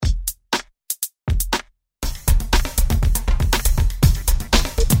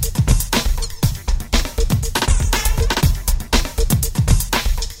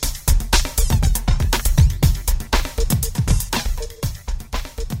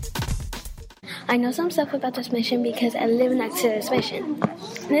I know some stuff about this mission because I live next to this mission.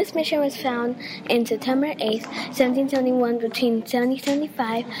 This mission was found in September 8th, 1771 between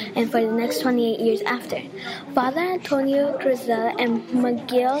 1775 and for the next 28 years after. Father Antonio Grisella and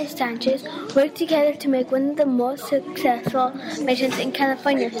Miguel Sanchez worked together to make one of the most successful missions in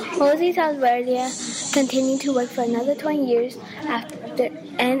California. Jose Salvaria continued to work for another 20 years after,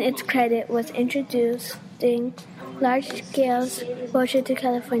 and its credit was introducing large-scale exposure to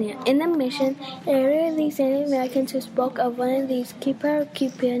California. In the mission, earlier these Native Americans who spoke of one of these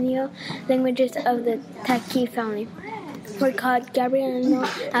Quipuqueño languages of the Taqui family were called Gabrielino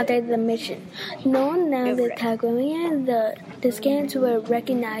after the mission. Known now the Taguamian, the descendants were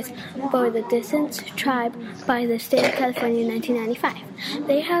recognized for the distant tribe by the state of California in 1995.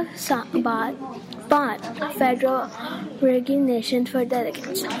 They have bought federal recognition for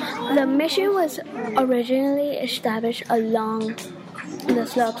delegates. The mission was originally established along the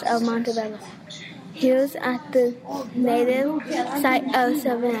slopes of Montebello Hills at the native site of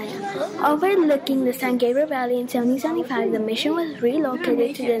Sylvania. Overlooking the San Gabriel Valley in 1775, the mission was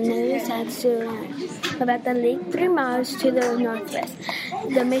relocated to the native site of Sylvania, about the lake 3 miles to the northwest.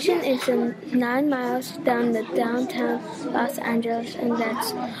 The mission is 9 miles down the downtown Los Angeles, and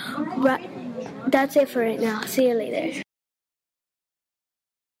that's it for right now. See you later.